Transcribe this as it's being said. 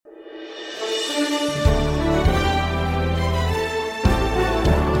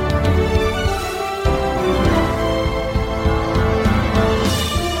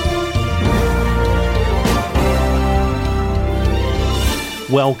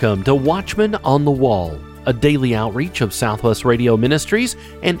Welcome to Watchman on the Wall, a daily outreach of Southwest Radio Ministries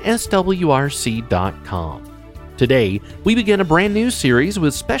and SWRC.com. Today, we begin a brand new series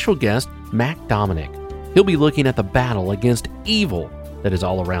with special guest Mac Dominic. He'll be looking at the battle against evil that is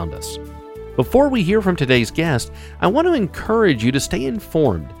all around us. Before we hear from today's guest, I want to encourage you to stay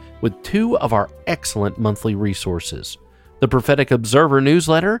informed with two of our excellent monthly resources, the Prophetic Observer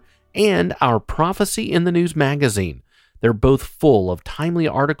newsletter and our Prophecy in the News magazine. They're both full of timely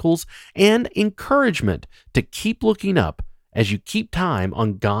articles and encouragement to keep looking up as you keep time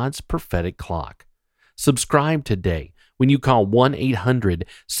on God's prophetic clock. Subscribe today when you call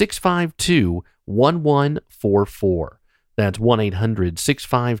 1-800-652-1144. That's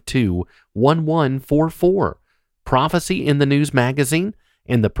 1-800-652-1144. Prophecy in the News magazine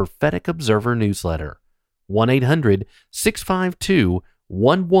and the Prophetic Observer newsletter.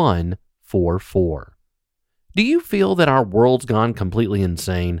 1-800-652-1144. Do you feel that our world's gone completely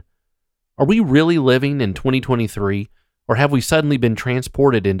insane? Are we really living in 2023, or have we suddenly been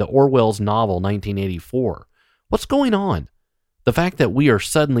transported into Orwell's novel 1984? What's going on? The fact that we are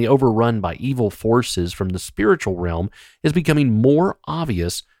suddenly overrun by evil forces from the spiritual realm is becoming more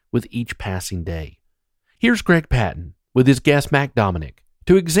obvious with each passing day. Here's Greg Patton with his guest Mac Dominic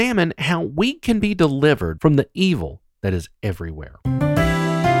to examine how we can be delivered from the evil that is everywhere.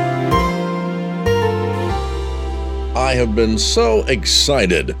 I have been so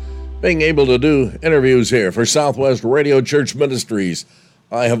excited being able to do interviews here for Southwest Radio Church Ministries.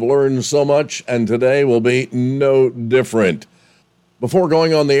 I have learned so much, and today will be no different. Before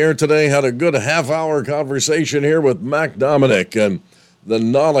going on the air today, had a good half-hour conversation here with Mac Dominic, and the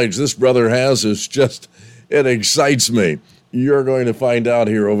knowledge this brother has is just, it excites me. You're going to find out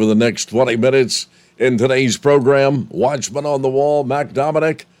here over the next 20 minutes in today's program, Watchman on the Wall, Mac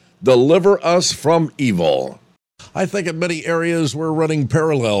Dominic, Deliver Us from Evil. I think in many areas we're running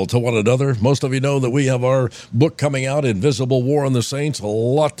parallel to one another. Most of you know that we have our book coming out, Invisible War on the Saints, a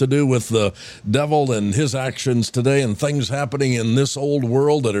lot to do with the devil and his actions today and things happening in this old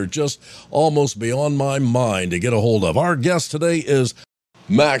world that are just almost beyond my mind to get a hold of. Our guest today is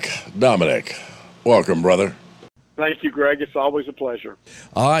Mac Dominic. Welcome, brother. Thank you, Greg. It's always a pleasure.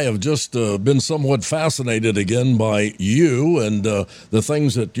 I have just been somewhat fascinated again by you and the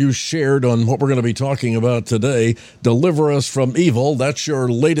things that you shared on what we're going to be talking about today. Deliver Us from Evil. That's your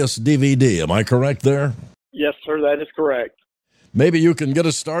latest DVD. Am I correct there? Yes, sir. That is correct. Maybe you can get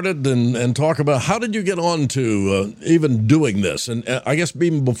us started and talk about how did you get on to even doing this? And I guess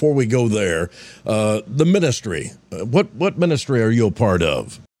even before we go there, the ministry. What ministry are you a part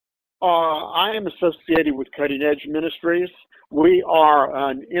of? I am associated with Cutting Edge Ministries. We are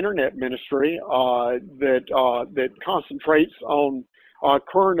an internet ministry that concentrates on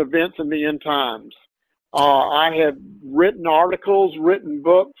current events in the end times. I have written articles, written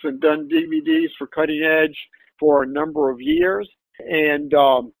books, and done DVDs for Cutting Edge for a number of years, and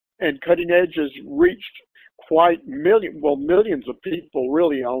Cutting Edge has reached millions of people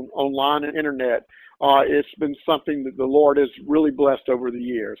really online and internet. It's been something that the Lord has really blessed over the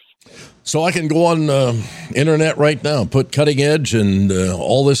years. So I can go on internet right now, put Cutting Edge, and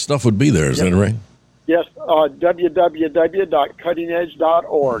all this stuff would be there. Is that right? Yes,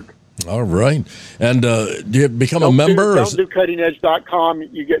 www.cuttingedge.org. All right. And do you become a member? Don't do cuttingedge.com.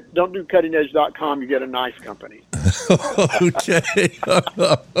 Don't do cuttingedge.com. You get a nice company. Okay.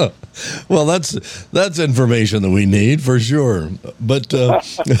 Well, that's information that we need for sure. But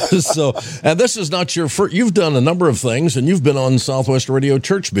so, and this is not your first. You've done a number of things, and you've been on Southwest Radio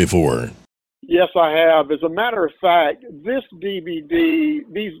Church before. Yes, I have. As a matter of fact, this DVD,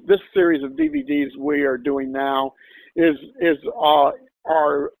 this series of DVDs we are doing now is a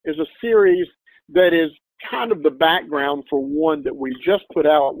series that is kind of the background for one that we just put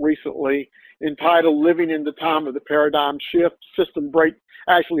out recently entitled Living in the Time of the Paradigm Shift, a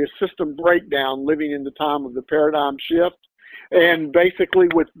system breakdown, Living in the Time of the Paradigm Shift. And basically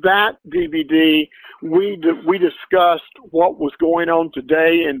with that DVD, we discussed what was going on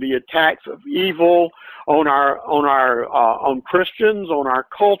today and the attacks of evil on Christians, on our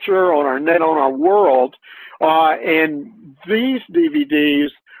culture, on our world. And these DVDs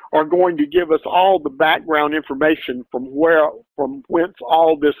are going to give us all the background information from whence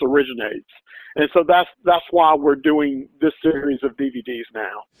all this originates. And so that's why we're doing this series of DVDs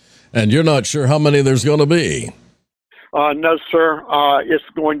now. And you're not sure how many there's going to be? No, sir. It's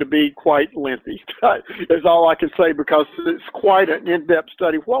going to be quite lengthy. Is all I can say, because it's quite an in-depth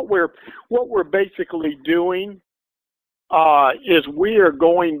study. What we're basically doing is we are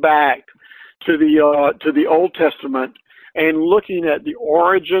going back to the Old Testament and looking at the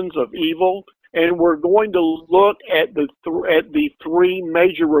origins of evil, and we're going to look at the three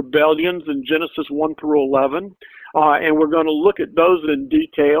major rebellions in Genesis 1 through 11, and we're going to look at those in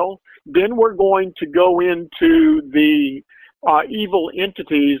detail. Then we're going to go into the evil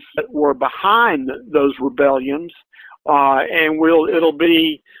entities that were behind those rebellions, and we'll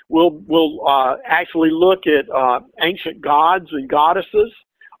actually look at ancient gods and goddesses.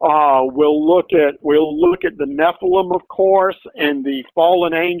 We'll look at the Nephilim, of course, and the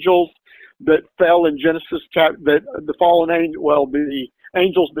fallen angels that fell in Genesis chapter. The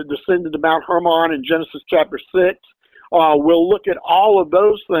angels that descended to Mount Hermon in Genesis chapter 6. We'll look at all of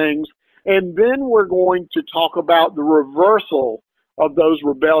those things, and then we're going to talk about the reversal of those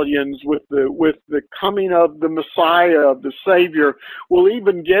rebellions with the coming of the Messiah, of the Savior. We'll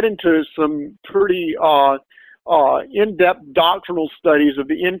even get into some pretty in-depth doctrinal studies of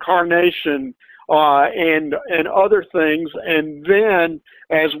the incarnation and other things. And then,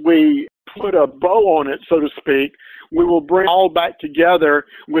 as we put a bow on it, so to speak, we will bring all back together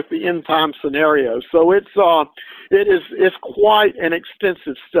with the end time scenario. So it's quite an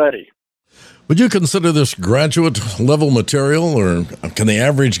extensive study. Would you consider this graduate level material, or can the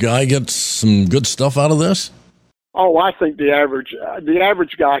average guy get some good stuff out of this? Oh, I think the average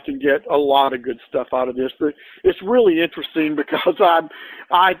guy can get a lot of good stuff out of this. It's really interesting because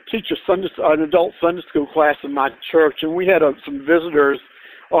I teach an adult Sunday school class in my church, and we had some visitors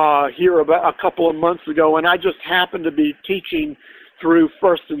here about a couple of months ago, and I just happened to be teaching through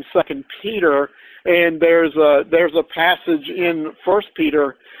 1st and 2nd Peter, and there's a passage in 1st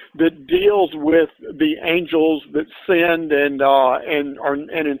Peter that deals with the angels that sinned, and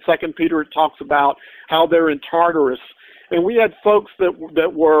in 2nd Peter it talks about how they're in Tartarus. And we had folks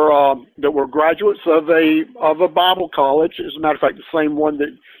that were graduates of a Bible college, as a matter of fact, the same one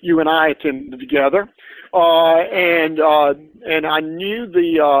that you and I attended together. And I knew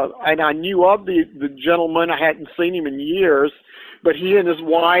of the gentleman. I hadn't seen him in years, but he and his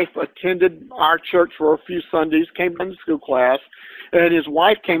wife attended our church for a few Sundays, came to school class, and his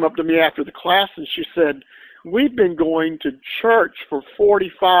wife came up to me after the class and she said, "We've been going to church for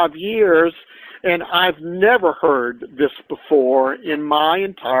 45 years, and I've never heard this before in my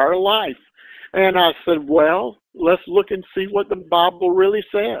entire life." And I said, "Well, let's look and see what the Bible really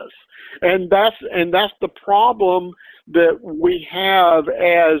says." And that's the problem that we have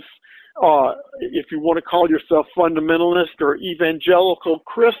as, if you want to call yourself fundamentalist or evangelical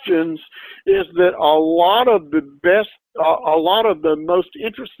Christians, is that a lot of the most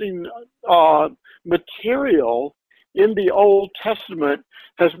interesting material in the Old Testament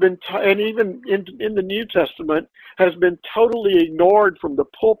has been, and even in the New Testament, has been totally ignored from the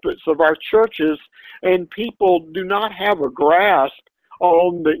pulpits of our churches, and people do not have a grasp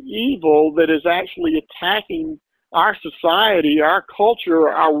on the evil that is actually attacking our society, our culture,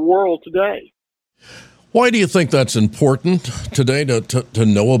 our world today. Why do you think that's important today to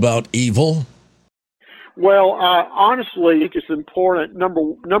know about evil? Well, honestly, I think it's important.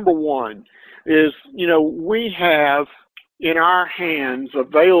 Number one is, we have in our hands,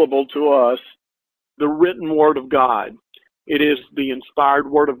 available to us, the written Word of God. It is the inspired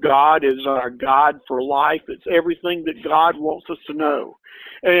Word of God. It is our guide for life. It's everything that God wants us to know.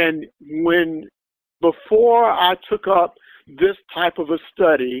 And before I took up this type of a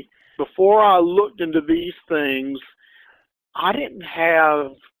study, before I looked into these things, I didn't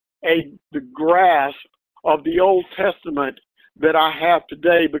have the grasp of the Old Testament that I have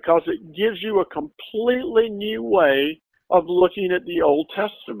today, because it gives you a completely new way of looking at the Old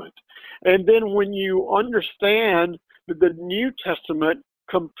Testament. And then when you understand that the New Testament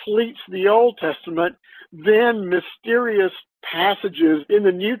completes the Old Testament, then mysterious passages in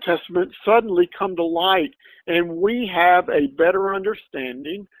the New Testament suddenly come to light, and we have a better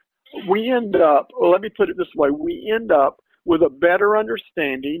understanding. We end up, let me put it this way, we end up with a better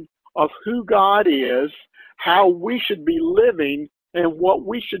understanding of who God is, how we should be living, and what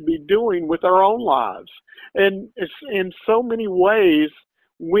we should be doing with our own lives. And it's, in so many ways,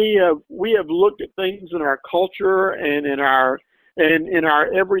 we have looked at things in our culture and in our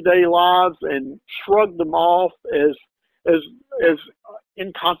everyday lives and shrugged them off as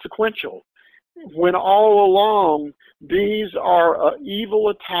inconsequential, when all along these are evil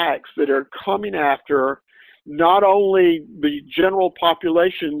attacks that are coming after not only the general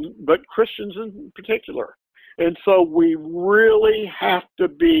population, but Christians in particular. And so we really have to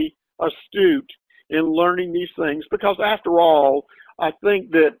be astute in learning these things, because after all, I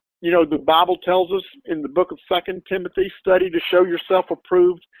think that, the Bible tells us in the book of 2 Timothy, study to show yourself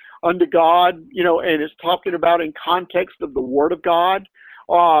approved unto God, and it's talking about in context of the Word of God,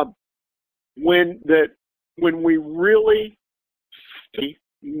 when we really study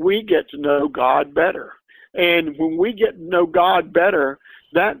we get to know God better. And when we get to know God better,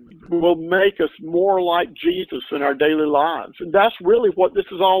 that will make us more like Jesus in our daily lives. And that's really what this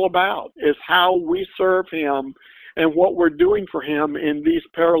is all about, is how we serve him and what we're doing for him in these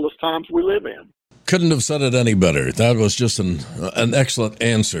perilous times we live in. Couldn't have said it any better. That was just an excellent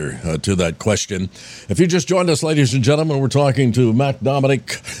answer to that question. If you just joined us, ladies and gentlemen, we're talking to Mac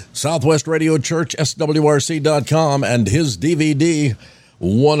Dominic, Southwest Radio Church, SWRC.com, and his DVD,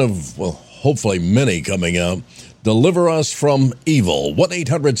 one of, well, hopefully many coming out, Deliver Us from Evil,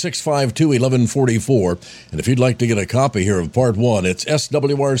 1-800-652-1144. And if you'd like to get a copy here of Part 1, it's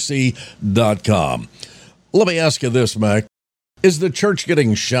SWRC.com. Let me ask you this, Mac. Is the church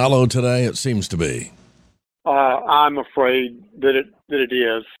getting shallow today? It seems to be. I'm afraid that it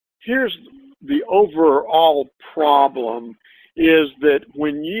is. Here's the overall problem, is that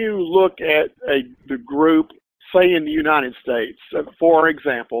when you look at the group, say in the United States, for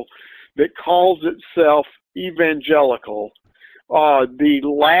example, that calls itself evangelical, the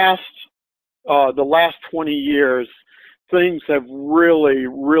last 20 years, things have really,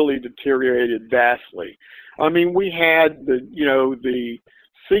 really deteriorated vastly. I mean, we had the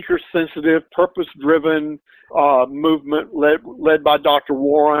seeker-sensitive, purpose-driven movement led by Dr.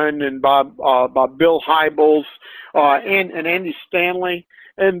 Warren and by Bill Hybels and Andy Stanley,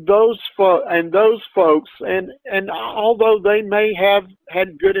 and those folks, and although they may have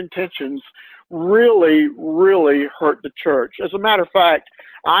had good intentions, really, really hurt the church. As a matter of fact,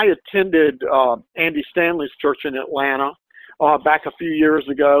 I attended Andy Stanley's church in Atlanta back a few years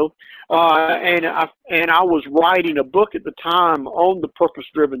ago, and I was writing a book at the time on the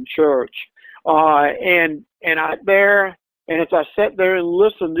purpose-driven church, and as I sat there and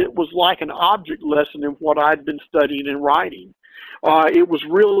listened, it was like an object lesson in what I'd been studying and writing. It was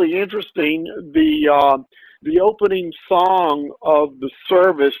really interesting. The opening song of the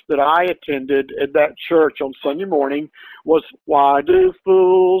service that I attended at that church on Sunday morning was "Why Do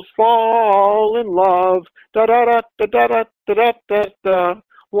Fools Fall in Love? Da da da da da da da da da.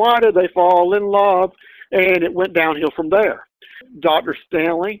 Why do they fall in love?" And it went downhill from there. Dr.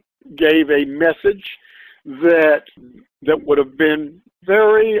 Stanley gave a message that would have been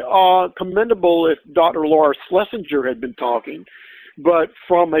very commendable if Dr. Laura Schlesinger had been talking. But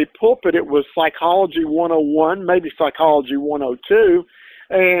from a pulpit, it was Psychology 101, maybe Psychology 102,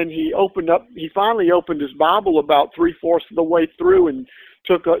 and he finally opened his Bible about 3/4 of the way through and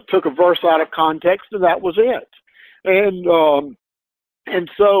took a verse out of context, and that was it. And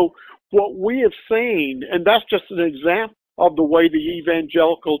so what we have seen, and that's just an example of the way the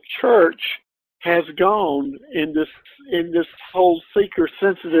evangelical church has gone in this whole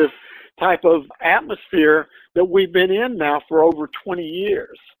seeker-sensitive type of atmosphere that we've been in now for over 20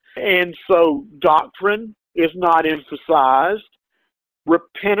 years. And so doctrine is not emphasized.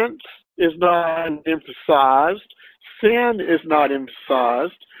 Repentance is not emphasized. Sin is not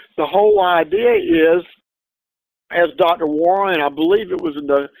emphasized. The whole idea is, as Dr. Warren, I believe it was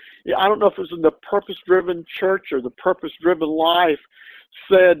I don't know if it was in the Purpose-Driven Church or the Purpose-Driven Life,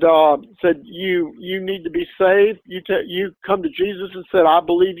 said you need to be saved. You come to Jesus and said, "I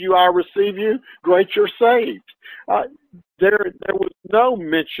believe you, I receive you." Great, you're saved. There was no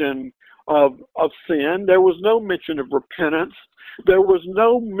mention of sin. There was no mention of repentance. There was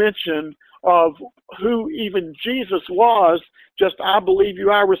no mention of who even Jesus was. Just, "I believe you,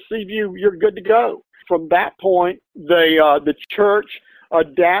 I receive you. You're good to go." From that point, the church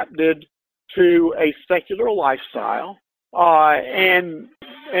adapted to a secular lifestyle.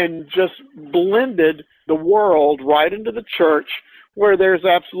 And just blended the world right into the church, where there's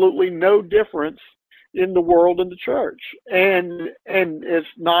absolutely no difference in the world and the church. And it's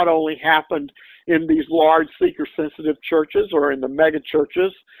not only happened in these large seeker-sensitive churches or in the mega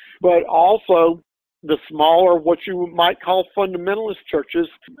churches, but also the smaller, what you might call fundamentalist churches,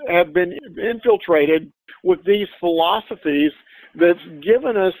 have been infiltrated with these philosophies that's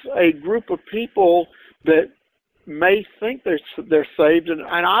given us a group of people that may think they're saved, and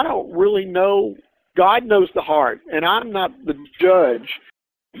I don't really know. God knows the heart, and I'm not the judge,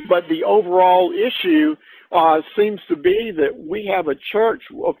 but the overall issue seems to be that we have a church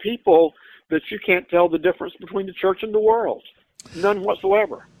of people that you can't tell the difference between the church and the world. None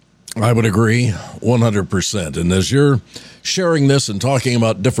whatsoever. I would agree 100%. And as you're sharing this and talking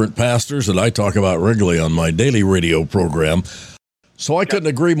about different pastors that I talk about regularly on my daily radio program, So I couldn't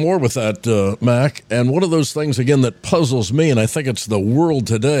agree more with that, Mac. And one of those things, again, that puzzles me, and I think it's the world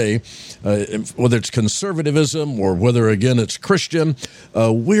today, whether it's conservatism or whether, again, it's Christian,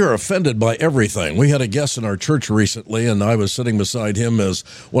 we are offended by everything. We had a guest in our church recently, and I was sitting beside him as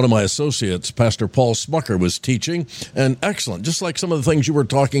one of my associates, Pastor Paul Smucker, was teaching, and excellent, just like some of the things you were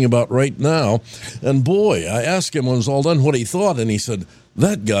talking about right now. And boy, I asked him when it was all done what he thought, and he said,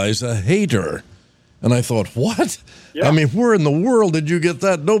 that guy's a hater. And I thought, what? Yeah. I mean, where in the world did you get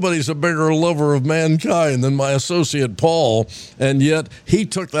that? Nobody's a bigger lover of mankind than my associate Paul. And yet he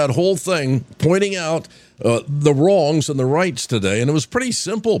took that whole thing, pointing out the wrongs and the rights today. And it was pretty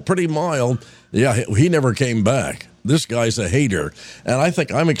simple, pretty mild. Yeah, he never came back. This guy's a hater. And I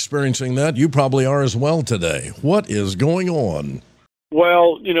think I'm experiencing that. You probably are as well today. What is going on?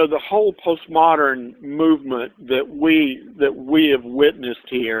 Well, the whole postmodern movement that we have witnessed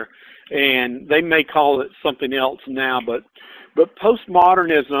here, and they may call it something else now, but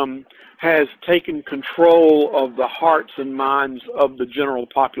postmodernism has taken control of the hearts and minds of the general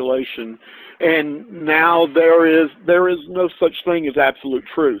population, and now there is no such thing as absolute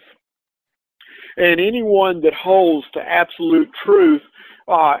truth. And anyone that holds to absolute truth,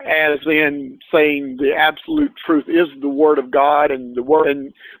 as in saying the absolute truth is the Word of God and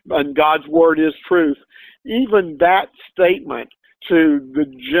and God's Word is truth, even that statement to the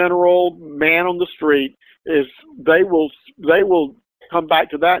general man on the street is they will come back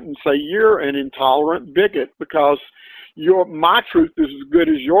to that and say you're an intolerant bigot because my truth is as good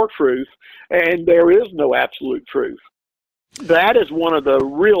as your truth, and there is no absolute truth. That is one of the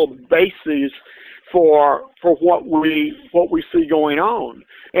real bases for what we see going on.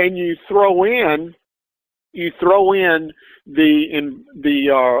 And you throw in the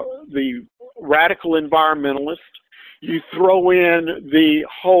radical environmentalist. You throw in the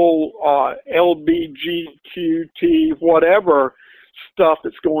whole LBGQT whatever stuff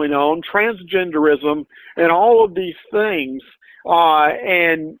that's going on, transgenderism, and all of these things,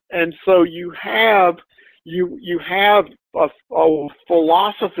 and so you have a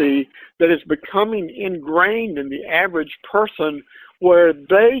philosophy that is becoming ingrained in the average person, where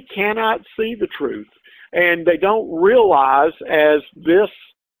they cannot see the truth, and they don't realize as this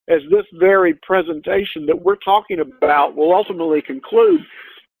very presentation that we're talking about will ultimately conclude,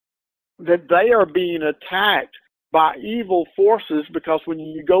 that they are being attacked by evil forces, because when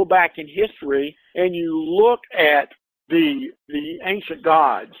you go back in history and you look at the ancient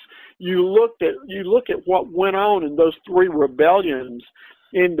gods, you look at what went on in those 3 rebellions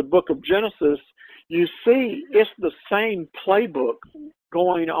in the book of Genesis, you see it's the same playbook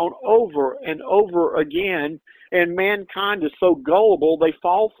going on over and over again. And mankind is so gullible, they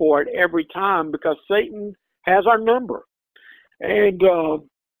fall for it every time because Satan has our number. And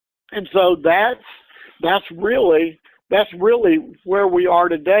so that's really where we are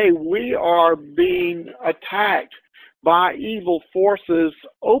today. We are being attacked by evil forces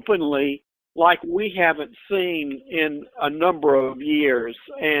openly like we haven't seen in a number of years.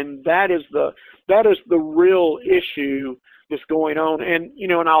 And that is the real issue that's going on. And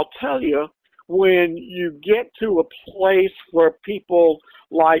and I'll tell you, when you get to a place where people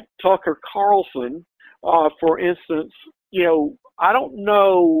like Tucker Carlson, for instance, I don't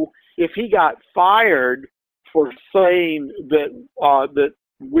know if he got fired for saying that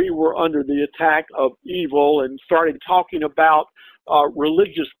we were under the attack of evil and started talking about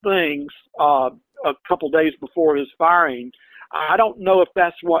religious things a couple days before his firing. I don't know if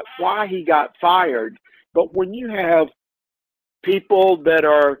that's why he got fired, but when you have people that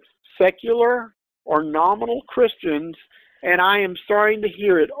are secular or nominal Christians, and I am starting to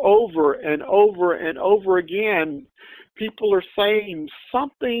hear it over and over and over again, people are saying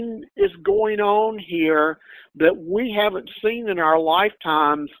something is going on here that we haven't seen in our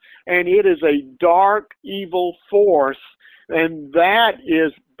lifetimes, and it is a dark, evil force, and that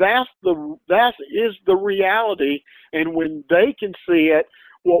is the reality. And when they can see it,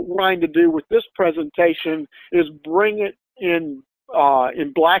 what we're trying to do with this presentation is bring it in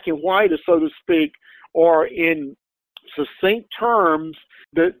black and white, so to speak, or in succinct terms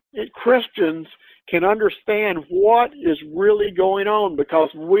that Christians can understand what is really going on, because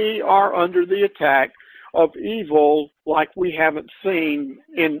we are under the attack of evil like we haven't seen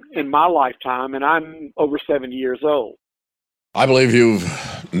in my lifetime, and I'm over 70 years old. I believe you've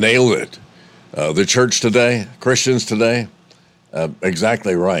nailed it. The church today, Christians today,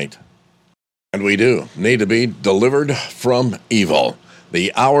 exactly right. And we do need to be delivered from evil.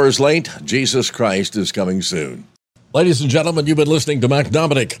 The hour is late. Jesus Christ is coming soon. Ladies and gentlemen, you've been listening to Mac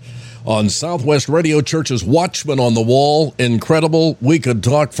Dominic on Southwest Radio Church's Watchman on the Wall. Incredible. We could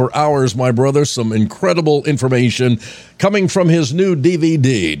talk for hours, my brother. Some incredible information coming from his new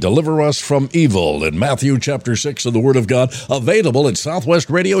DVD, Deliver Us from Evil, in Matthew chapter 6 of the Word of God, available at Southwest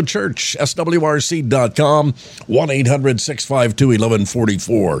Radio Church, swrc.com,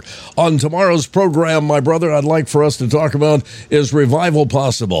 1-800-652-1144. On tomorrow's program, my brother, I'd like for us to talk about, is revival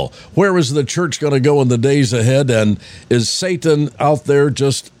possible? Where is the church going to go in the days ahead? And is Satan out there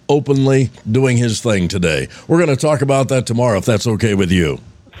just openly doing his thing today? We're going to talk about that tomorrow, if that's okay with you.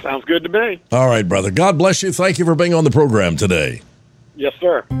 Sounds good to me. All right, brother. God bless you. Thank you for being on the program today. Yes,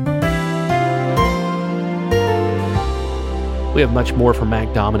 sir. We have much more from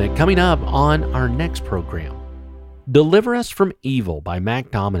Mac Dominic coming up on our next program. Deliver Us from Evil by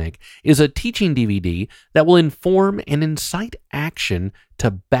Mac Dominic is a teaching DVD that will inform and incite action to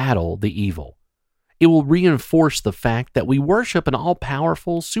battle the evil. It will reinforce the fact that we worship an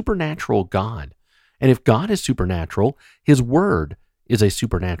all-powerful, supernatural God. And if God is supernatural, His Word is a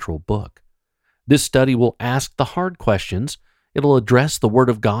supernatural book. This study will ask the hard questions. It'll address the Word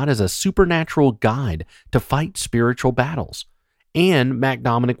of God as a supernatural guide to fight spiritual battles. And Mac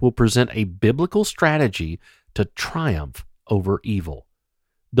Dominic will present a biblical strategy to triumph over evil.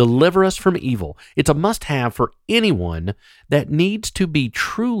 Deliver Us from Evil. It's a must-have for anyone that needs to be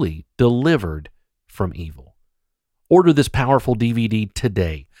truly delivered from evil. Order this powerful DVD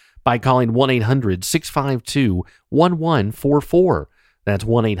today by calling 1-800-652-1144. That's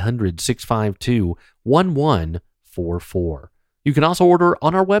 1-800-652-1144. You can also order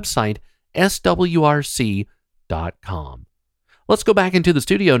on our website, swrc.com. Let's go back into the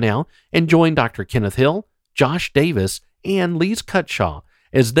studio now and join Dr. Kenneth Hill, Josh Davis, and Lise Cutshaw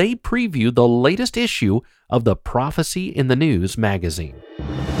as they preview the latest issue of the Prophecy in the News magazine.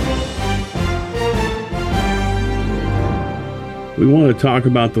 We want to talk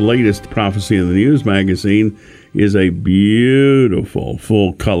about the latest Prophecy in the News magazine. Is a beautiful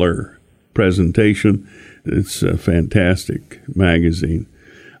full-color presentation. It's a fantastic magazine.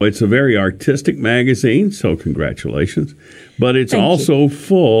 It's a very artistic magazine, so congratulations. But it's also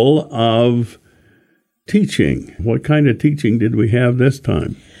full of teaching. What kind of teaching did we have this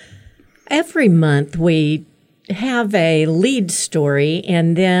time? Every month we have a lead story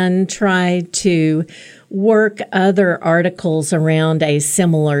and then try to work other articles around a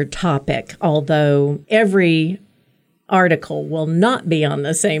similar topic, although every article will not be on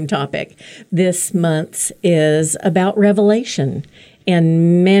the same topic. This month's is about Revelation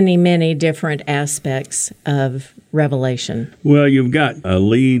and many, many different aspects of Revelation. Well, you've got a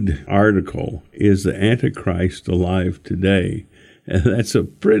lead article, Is the Antichrist Alive Today? And that's a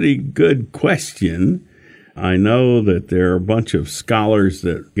pretty good question. I know that there are a bunch of scholars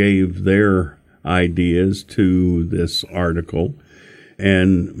that gave their ideas to this article,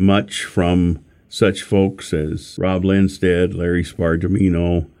 and much from such folks as Rob Lindstedt, Larry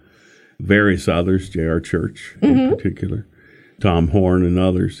Spargimino, various others, J.R. Church in particular, Tom Horn and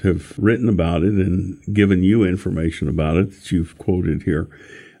others have written about it and given you information about it that you've quoted here.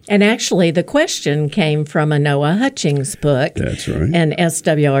 And actually, the question came from a Noah Hutchings book. That's right. An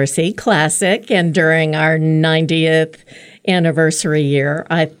SWRC classic. And during our 90th anniversary year,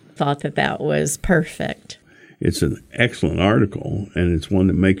 I thought that was perfect. It's an excellent article, and it's one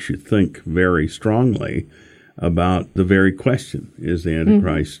that makes you think very strongly about the very question, is the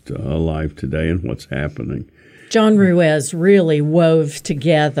Antichrist alive today, and what's happening? John Ruiz really wove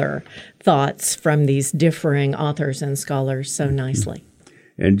together thoughts from these differing authors and scholars so nicely.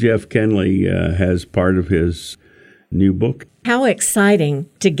 And Jeff Kenley has part of his new book. How exciting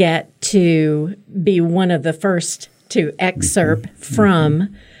to get to be one of the first to excerpt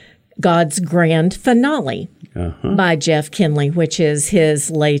from God's Grand Finale by Jeff Kenley, which is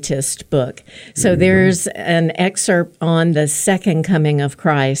his latest book. So there's an excerpt on the second coming of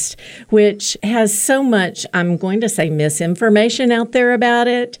Christ, which has so much, I'm going to say, misinformation out there about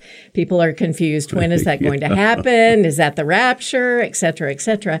it. People are confused. When is that going to happen? Is that the rapture, et cetera, et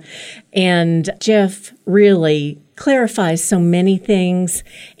cetera? And Jeff really clarifies so many things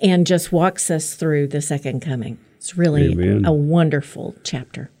and just walks us through the second coming. It's really a wonderful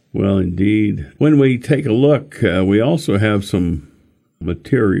chapter. Well, indeed. When we take a look, we also have some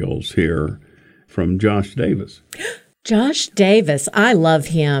materials here from Josh Davis. Josh Davis, I love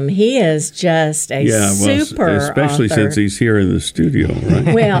him. He is just a super especially author. Since he's here in the studio,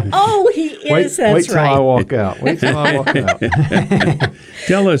 right? Well, he is. Wait till I walk out.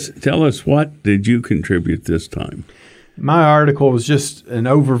 Tell us, what did you contribute this time? My article was just an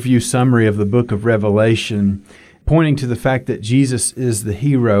overview summary of the book of Revelation, pointing to the fact that Jesus is the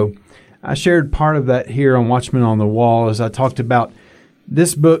hero. I shared part of that here on Watchman on the Wall as I talked about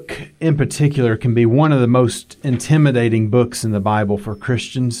This book in particular can be one of the most intimidating books in the Bible for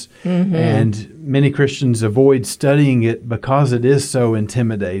Christians, and many Christians avoid studying it because it is so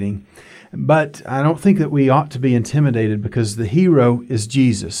intimidating. But I don't think that we ought to be intimidated because the hero is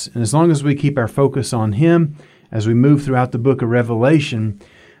Jesus. And as long as we keep our focus on him as we move throughout the book of Revelation,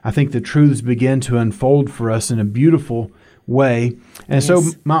 I think the truths begin to unfold for us in a beautiful way. And so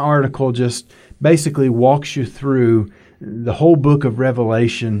my article just basically walks you through the whole book of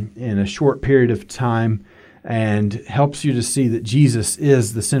Revelation in a short period of time and helps you to see that Jesus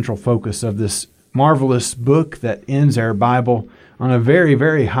is the central focus of this marvelous book that ends our Bible on a very,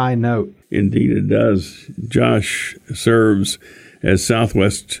 very high note. Indeed it does. Josh serves as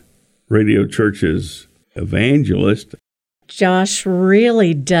Southwest Radio Church's evangelist. Josh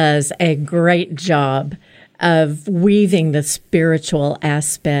really does a great job of weaving the spiritual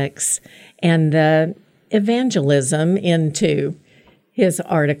aspects and the evangelism into his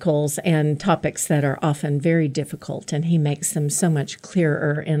articles and topics that are often very difficult, and he makes them so much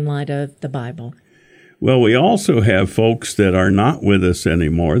clearer in light of the Bible. Well, we also have folks that are not with us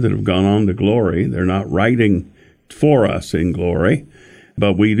anymore that have gone on to glory. They're not writing for us in glory,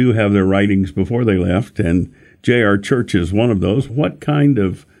 but we do have their writings before they left, and J.R. Church is one of those. What kind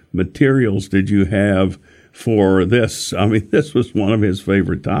of materials did you have for this? I mean, this was one of his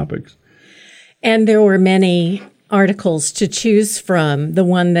favorite topics. And there were many articles to choose from. The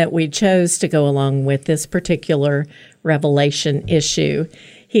one that we chose to go along with this particular Revelation issue,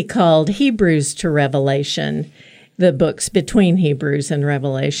 he called Hebrews to Revelation, the books between Hebrews and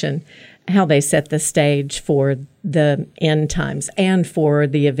Revelation, how they set the stage for the end times and for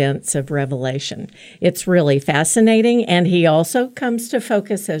the events of Revelation. It's really fascinating, and he also comes to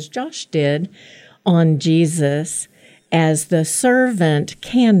focus, as Josh did, on Jesus as the servant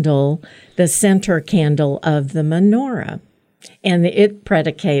candle, the center candle of the menorah. And it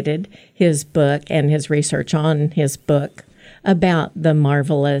predicated his book and his research on his book about the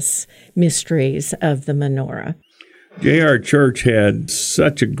marvelous mysteries of the menorah. J.R. Church had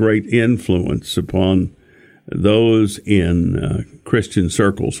such a great influence upon those in Christian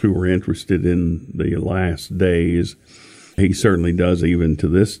circles who were interested in the last days. He certainly does even to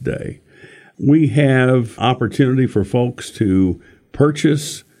this day. We have opportunity for folks to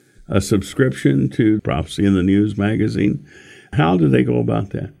purchase a subscription to Prophecy in the News magazine. How do they go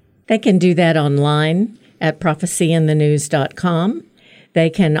about that? They can do that online at prophecyinthenews.com. They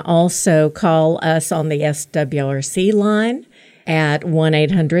can also call us on the SWRC line at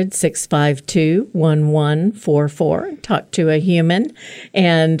 1-800-652-1144. Talk to a human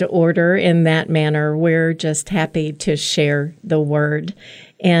and order in that manner. We're just happy to share the word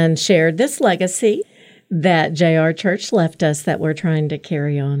and share this legacy that J.R. Church left us that we're trying to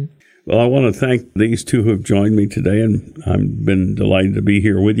carry on. Well, I want to thank these two who have joined me today, and I've been delighted to be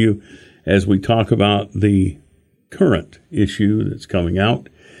here with you as we talk about the current issue that's coming out.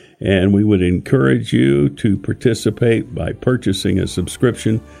 And we would encourage you to participate by purchasing a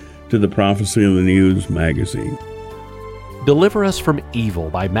subscription to the Prophecy in the News magazine. Deliver Us from Evil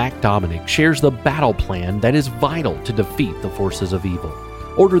by Mac Dominic shares the battle plan that is vital to defeat the forces of evil.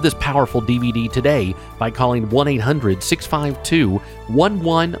 Order this powerful DVD today by calling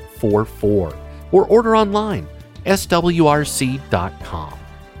 1-800-652-1144 or order online, swrc.com.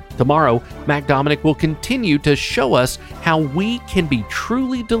 Tomorrow, Mac Dominic will continue to show us how we can be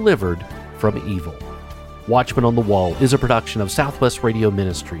truly delivered from evil. Watchman on the Wall is a production of Southwest Radio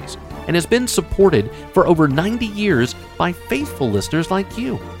Ministries and has been supported for over 90 years by faithful listeners like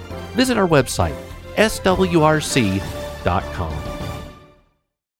you. Visit our website, swrc.com.